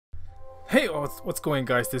Hey, what's going,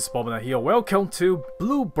 guys? This is Bobbina here. Welcome to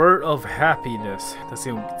Bluebird of Happiness. This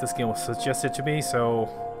game was suggested to me, so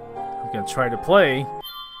I'm gonna try to play.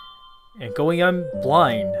 And going on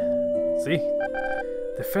blind. See?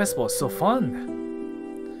 The festival is so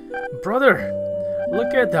fun. Brother,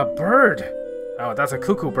 look at that bird. Oh, that's a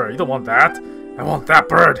cuckoo bird. You don't want that. I want that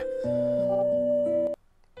bird.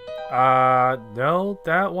 No,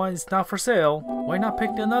 that one is not for sale. Why not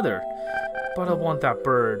pick another? But I want that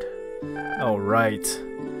bird. Oh, right.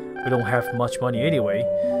 We don't have much money anyway.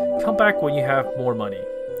 Come back when you have more money.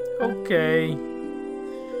 Okay.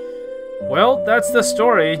 Well, that's the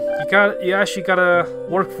story. You actually gotta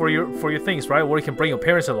work for your things, right? Or you can bring your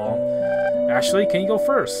parents along. Ashley, can you go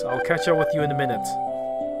first? I'll catch up with you in a minute.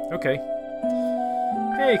 Okay.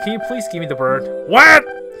 Hey, can you please give me the bird? What?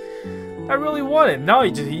 I really want it. Now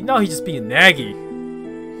he's just being naggy.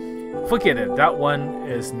 Forget it. That one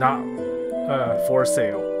is not for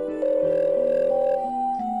sale.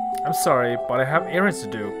 I'm sorry, but I have errands to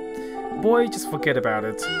do. Boy, just forget about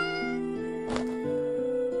it.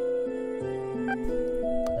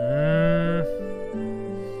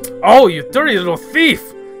 Oh, you dirty little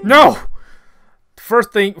thief! No!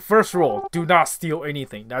 First rule, do not steal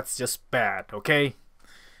anything. That's just bad, okay?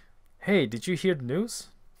 Hey, did you hear the news?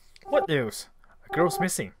 What news? A girl's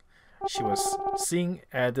missing. She was seen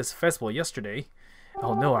at this festival yesterday.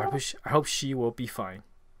 Oh no, I hope she will be fine.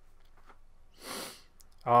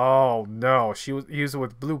 Oh no, he was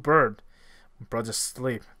with Bluebird. My brother's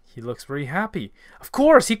asleep. He looks very happy. Of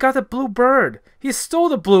course, he got the Bluebird. He stole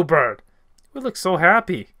the Bluebird. We look so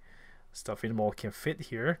happy. Stuffed animal can fit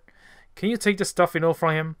here. Can you take the stuffed animal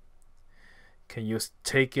from him? Can you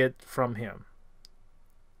take it from him?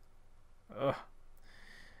 Ugh.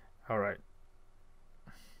 Alright.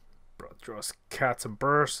 Bro draws cats and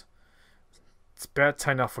birds. It's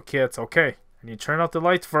bedtime now for kids. Okay. I need to turn out the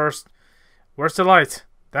light first. Where's the light?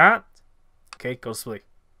 That? Okay, go to sleep.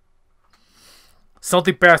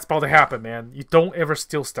 Something bad's about to happen, man. You don't ever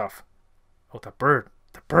steal stuff. Oh, the bird.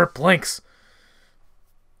 The bird blinks.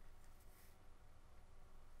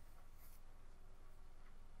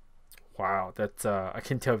 Wow, that's I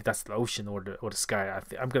can't tell if that's the ocean or the sky.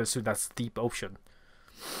 I'm gonna assume that's the deep ocean.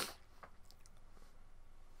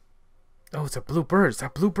 Oh, it's a blue bird. It's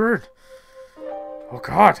that blue bird. Oh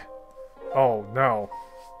God. Oh no.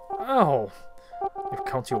 Oh. You've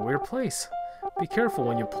come to a weird place. Be careful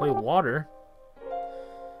when you play water.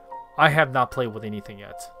 I have not played with anything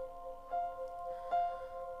yet.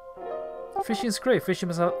 Fishing is great. Fishing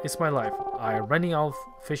is my life. I am running out of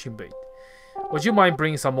fishing bait. Would you mind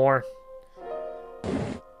bringing some more?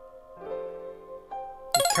 You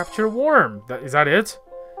captured a worm. Is that it?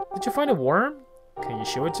 Did you find a worm? Can you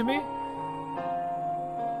show it to me?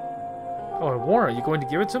 Oh, a worm. Are you going to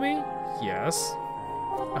give it to me? Yes.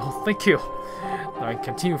 Oh, thank you. Now I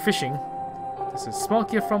continue fishing. This is a small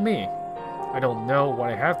gift from me. I don't know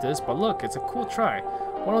why I have this, but look, it's a cool try.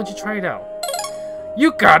 Why don't you try it out?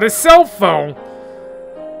 You got a cell phone!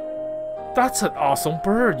 That's an awesome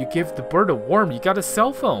bird. You give the bird a worm, you got a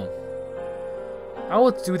cell phone. I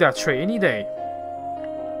would do that trade any day.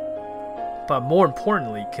 But more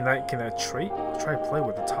importantly, can I trade? I'll try to play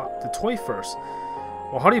with the toy first.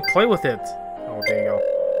 Well, how do you play with it? Oh, there you go.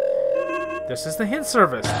 This is the hint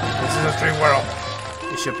service. This is a dream world.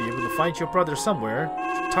 You should be able to find your brother somewhere.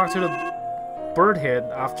 Talk to the bird head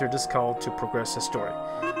after this call to progress the story.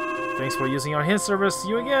 Thanks for using our hint service. See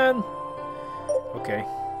you again. Okay.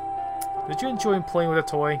 Did you enjoy playing with a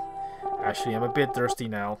toy? Actually, I'm a bit thirsty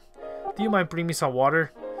now. Do you mind bringing me some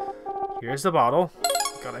water? Here's the bottle.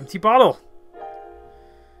 Got an empty bottle.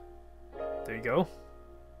 There you go.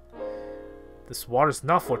 This water's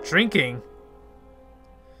not for drinking.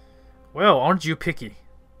 Well, aren't you picky?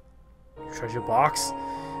 Treasure box.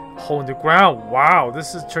 A hole in the ground. Wow,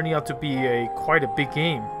 this is turning out to be quite a big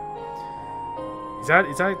game. Is that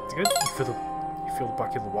good? You feel the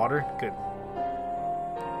bucket of water? Good.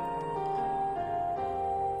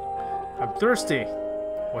 I'm thirsty.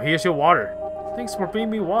 Well, here's your water. Thanks for bringing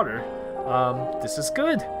me water. This is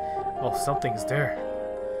good. Oh, something's there.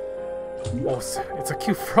 Oh, it's a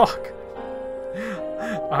cute frog.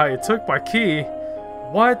 I took my key.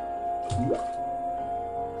 What?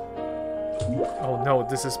 Oh no,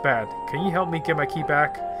 this is bad. Can you help me get my key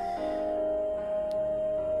back?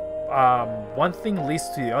 One thing leads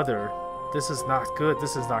to the other. This is not good.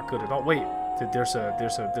 This is not good at all. Wait, there's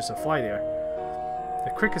a fly there.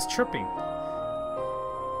 The cricket's chirping.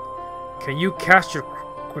 Can you catch your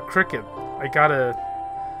cricket? I gotta.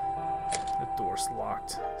 The door's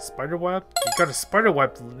locked. Spider web? You got a spider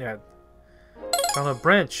web net. Found a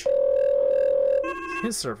branch.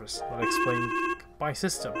 His service. I'll explain my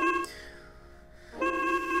system.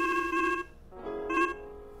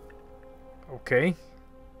 Okay.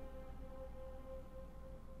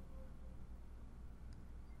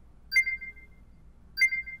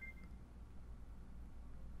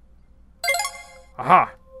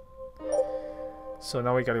 Aha! So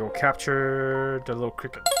now we gotta go capture the little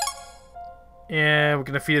cricket. And we're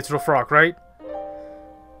gonna feed it to the frog, right?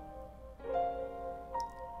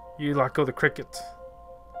 You let go of the cricket.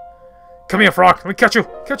 Come here, frog! Let me catch you!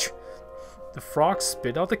 Catch you! The frog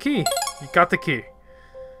spit out the key. You got the key.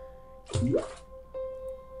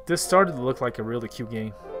 This started to look like a really cute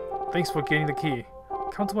game. Thanks for getting the key.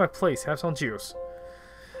 Come to my place, have some juice.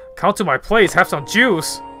 Come to my place, have some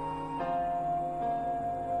juice?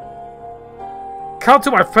 Come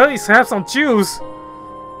to my place, have some juice?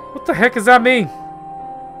 What the heck does that mean?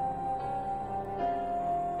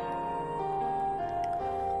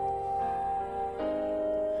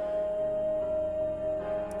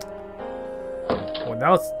 Well,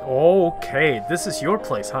 now it's... Okay, this is your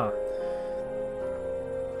place, huh?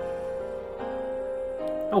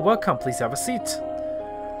 Oh, welcome. Please have a seat.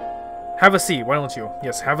 Have a seat, why don't you?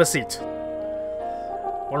 Yes, have a seat.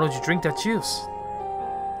 Why don't you drink that juice?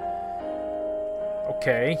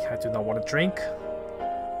 Okay, I do not want to drink.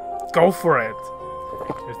 Go for it.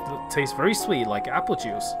 It tastes very sweet, like apple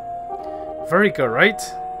juice. Very good, right?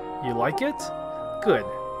 You like it? Good.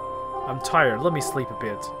 I'm tired. Let me sleep a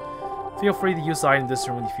bit. Feel free to use the item in this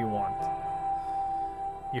room if you want.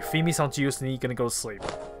 You feed me some juice and then you're gonna go to sleep.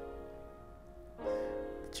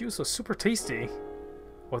 The juice was super tasty.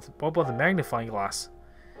 What about the magnifying glass?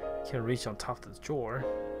 Can't reach on top of the drawer.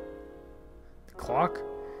 The clock.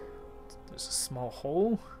 There's a small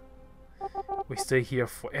hole. We stay here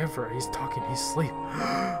forever. He's talking, he's asleep.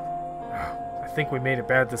 I think we made a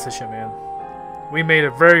bad decision, man. We made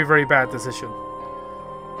a very, very bad decision.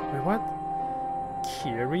 Wait, what?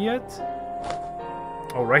 Carry it?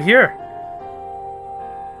 Oh, right here.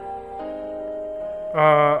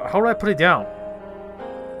 How do I put it down?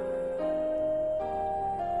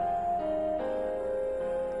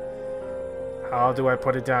 How do I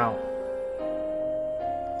put it down?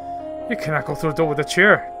 You cannot go through the door with a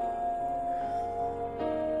chair.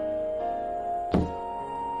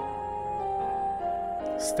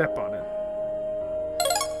 Step on it.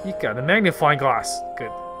 You got a magnifying glass.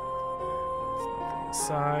 Good. There's nothing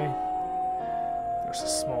inside. There's a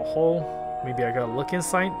small hole. Maybe I gotta look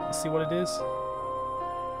inside and see what it is.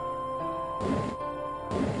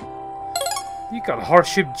 You got a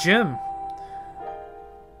heart-shaped gem.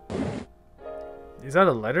 Is that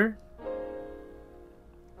a letter?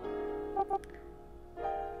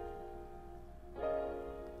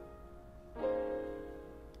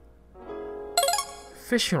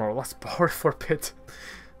 Fishing rod, let's borrow it for a bit.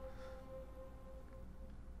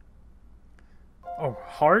 Oh,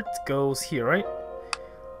 heart goes here, right?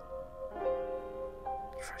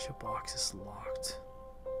 Treasure box is locked.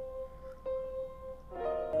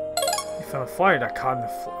 You found a flyer that caught in the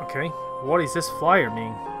okay. What does this flyer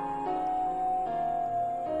mean?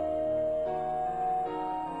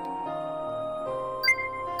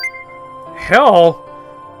 Hell!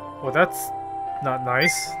 Well, that's not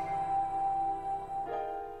nice.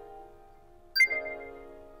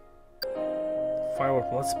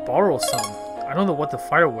 Firewood, let's borrow some. I don't know what the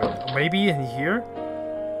firewood. Maybe in here?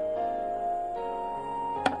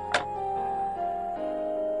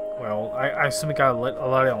 Well, I assume we gotta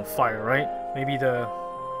light it on fire, right? Maybe the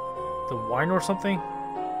wine or something?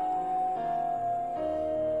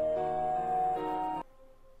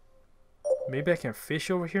 Maybe I can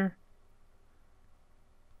fish over here?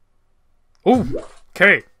 Oh,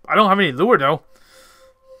 okay. I don't have any lure though.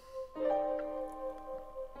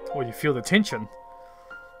 Oh, you feel the tension.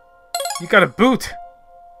 You got a boot.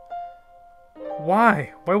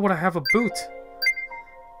 Why? Why would I have a boot?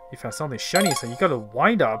 You found something shiny, so you got a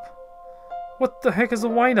wind up. What the heck is a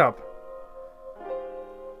wind up?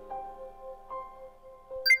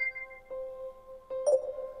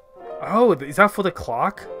 Oh, is that for the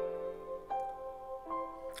clock?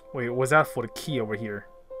 Wait, was that for the key over here?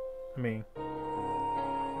 I mean...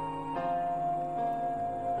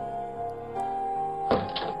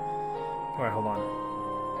 Alright, hold on.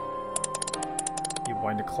 You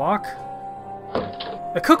wind the clock.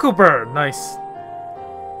 A cuckoo bird! Nice.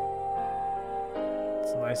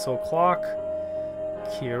 It's a nice old clock.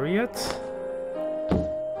 Carry it.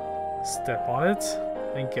 Step on it.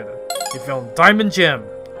 And get it. You found diamond gem.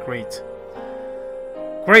 Great.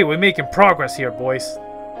 Great, we're making progress here, boys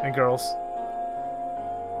and girls.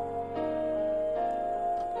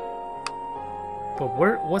 But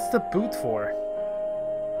what's the boot for?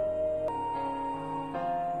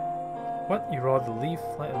 What? You rolled the leaf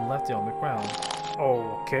and left it on the ground.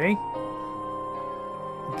 Oh, okay.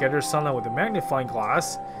 gather sunlight with a magnifying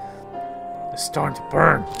glass. It's starting to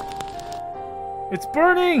burn. It's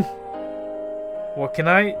burning! Well, can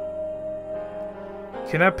I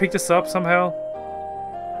pick this up somehow?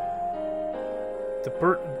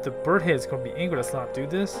 The bird head is gonna be angry. Let's not do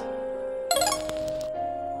this.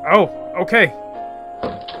 Oh, okay.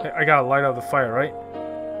 I gotta light up the fire, right?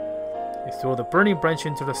 You throw the burning branch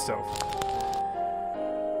into the stove.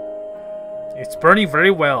 It's burning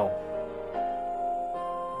very well.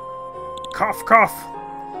 Cough, cough.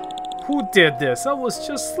 Who did this? I was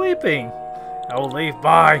just sleeping. I will leave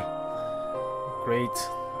by. Great.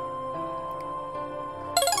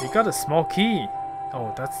 You got a small key.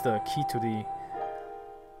 Oh, that's the key to the...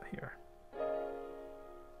 Here.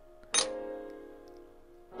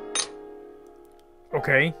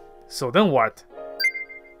 Okay, so then what?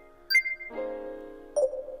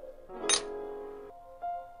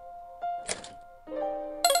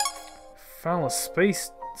 Found a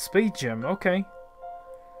space gem. Okay.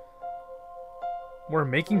 We're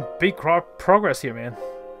making big progress here, man.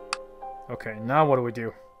 Okay, now what do we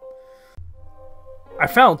do? I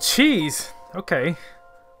found cheese! Okay.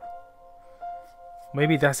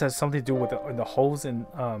 Maybe that has something to do with the holes in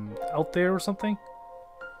out there or something?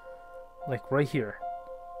 Like right here.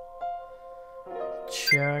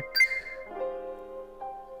 Check.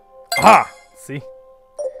 Ah! See?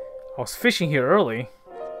 I was fishing here early.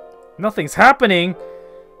 Nothing's happening!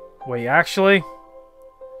 Wait, actually?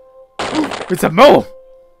 It's a mole!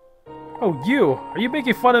 Oh, you! Are you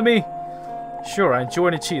making fun of me? Sure, I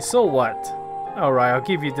enjoy the cheese, so what? Alright, I'll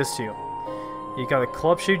give you this to you. You got a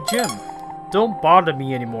club-shaped gem. Don't bother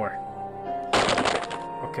me anymore.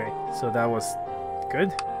 Okay, so that was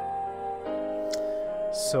good.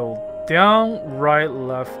 So, down, right,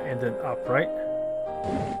 left, and then up, right?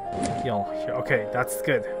 Okay, that's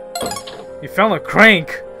good. You found a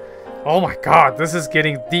crank! Oh my god, this is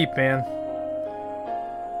getting deep, man.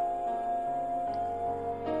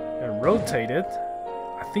 And rotate it.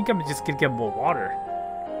 I think I'm just gonna get more water.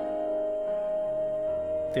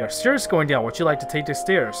 There are stairs going down. Would you like to take the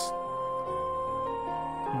stairs?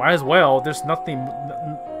 Might as well. There's nothing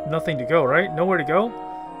to go, right? Nowhere to go?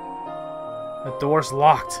 The door's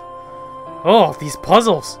locked. Oh, these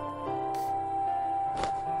puzzles!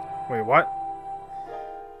 Wait, what?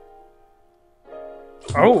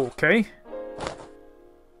 Oh, okay.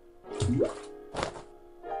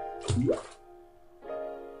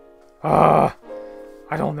 I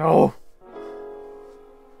don't know.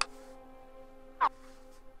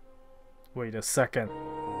 Wait a second.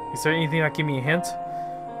 Is there anything that give me a hint?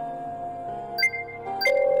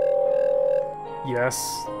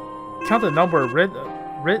 Yes. Count the number of red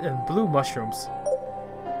and blue mushrooms.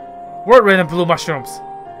 What red and blue mushrooms?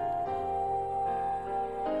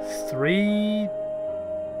 3.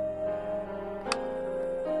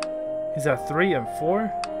 Is that 3 and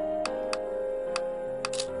 4?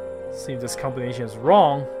 See if this combination is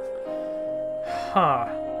wrong. Huh.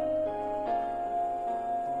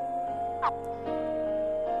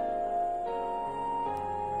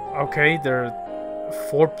 Okay, there are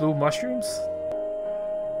 4 blue mushrooms.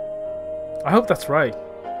 I hope that's right.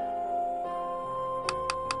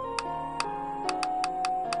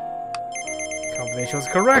 Combination was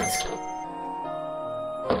correct.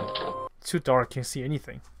 Too dark, can't see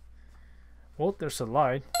anything. Well, there's a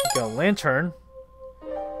light. You got a lantern.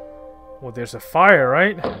 Well, there's a fire,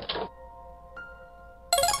 right? You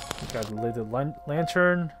got a lit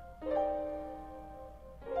lantern.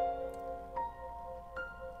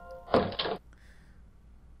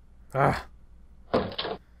 Ah.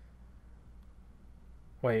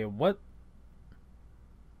 Wait, what?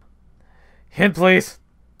 Hint, please.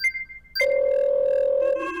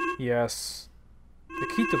 Yes. The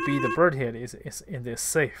key to be the bird head is in this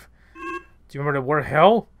safe. Do you remember the word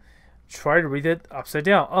hell? Try to read it upside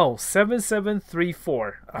down. Oh,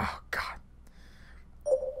 7734. Oh, God.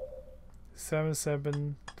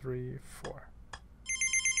 7734.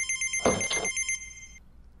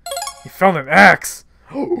 You found an axe!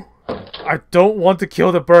 I don't want to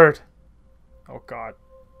kill the bird. Oh, God.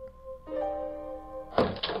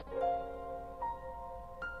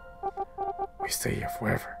 We stay here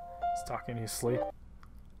forever. He's talking in his sleep.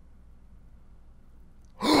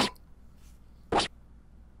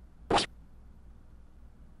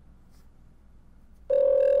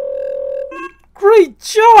 Great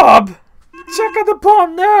job! Check out the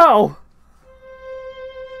pond now!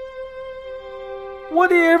 What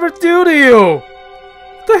did he ever do to you?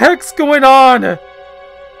 What the heck's going on?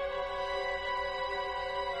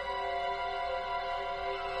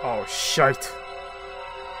 Oh, shite.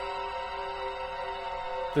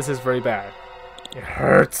 This is very bad. It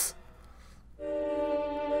hurts.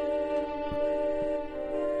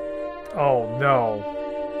 Oh no.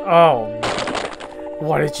 Oh.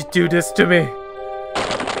 Why did you do this to me?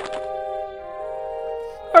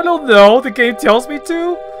 I don't know. The game tells me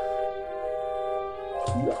to.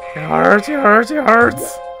 It hurts, it hurts, it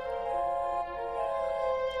hurts.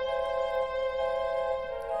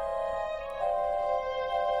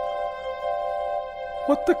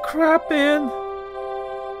 What the crap, man?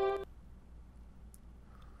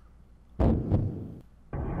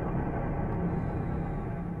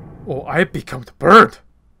 Oh, I've become the bird.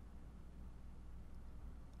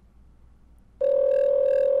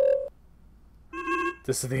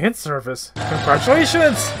 This is the hint service.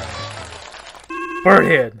 Congratulations!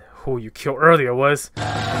 Birdhead, who you killed earlier, was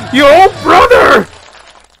your own brother!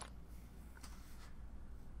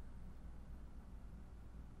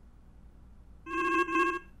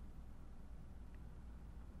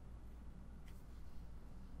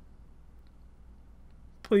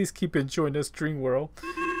 Please keep enjoying this dream world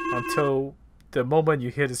until the moment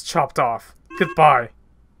your head is chopped off. Goodbye.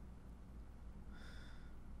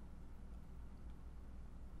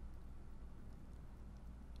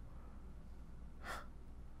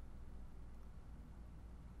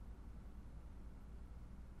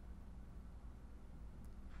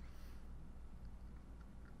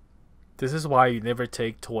 This is why you never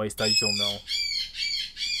take toys that you don't know.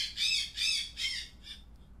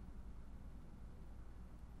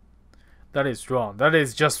 That is wrong. That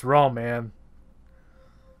is just wrong, man.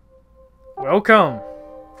 Welcome.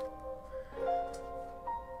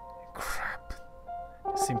 Crap.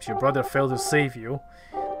 It seems your brother failed to save you.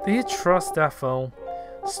 Did you trust that phone?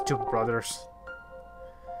 Stupid brothers.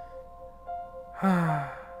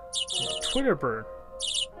 Twitter bird.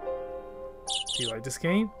 Do you like this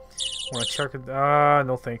game? Wanna check it?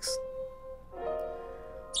 No thanks.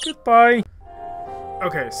 Goodbye.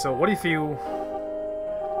 Okay, so what if you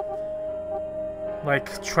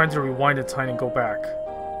like trying to rewind the time and go back?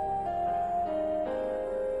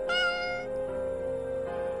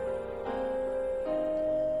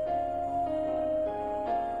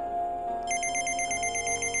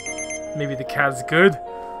 Maybe the cat's good?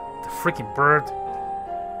 The freaking bird.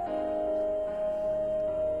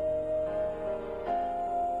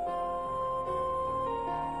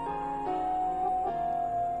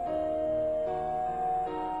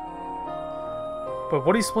 But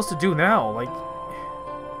what are you supposed to do now? Like...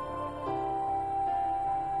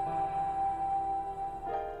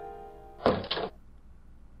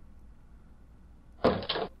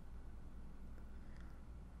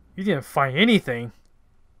 You didn't find anything.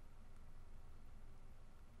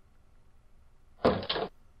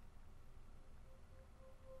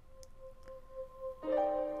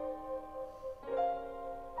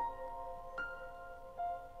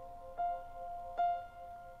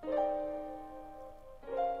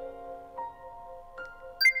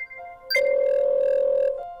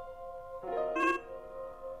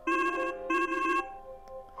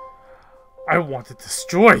 I want to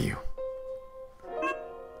destroy you.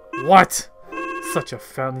 What? Such a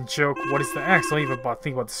funny joke. What is the axe? Don't even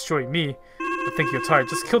think about destroying me. I think you're tired.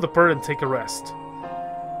 Just kill the bird and take a rest.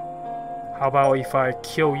 How about if I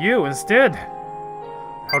kill you instead?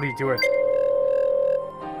 How do you do it?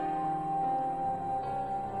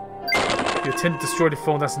 You attempt to destroy the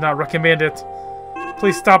phone. That's not recommended.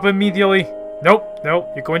 Please stop immediately. Nope,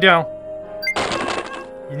 nope, you're going down.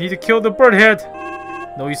 You need to kill the bird head.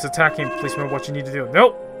 No use attacking. Please remember what you need to do.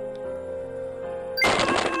 Nope.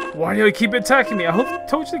 Why do you keep attacking me? I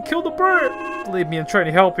told you to kill the bird. Believe me, I'm trying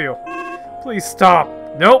to help you. Please stop.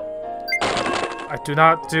 Nope. I do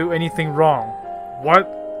not do anything wrong. What?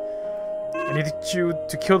 I need you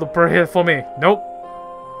to kill the bird head for me. Nope.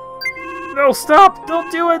 No, stop.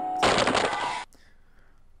 Don't do it.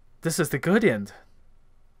 This is the good end.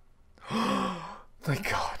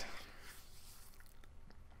 Thank God.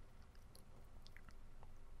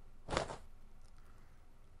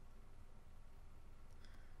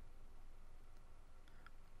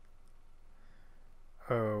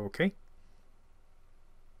 Okay.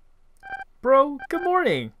 Bro, good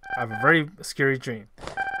morning. I have a very scary dream.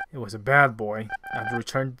 It was a bad boy. I have to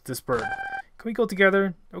return this bird. Can we go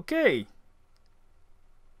together? Okay.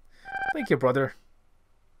 Thank you, brother.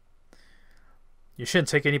 You shouldn't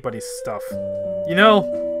take anybody's stuff. You know,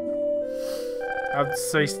 I have to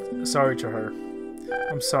say sorry to her.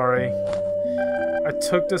 I'm sorry. I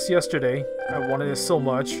took this yesterday. I wanted it so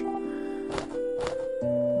much.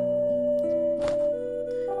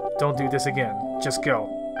 Don't do this again. Just go.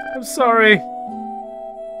 I'm sorry.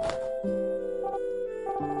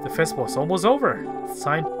 The festival's almost over. It's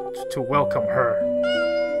time to welcome her.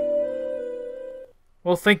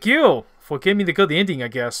 Well, thank you for giving me the good ending, I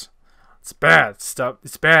guess. It's bad stuff.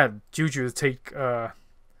 It's bad juju to take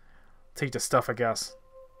the stuff, I guess.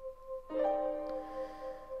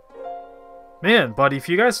 Man, but if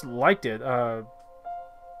you guys liked it,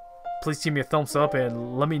 please give me a thumbs up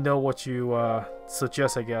and let me know what you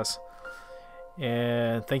suggest, I guess.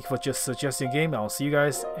 And thank you for just suggesting a game. I'll see you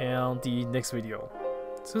guys on the next video.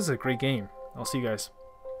 This is a great game. I'll see you guys.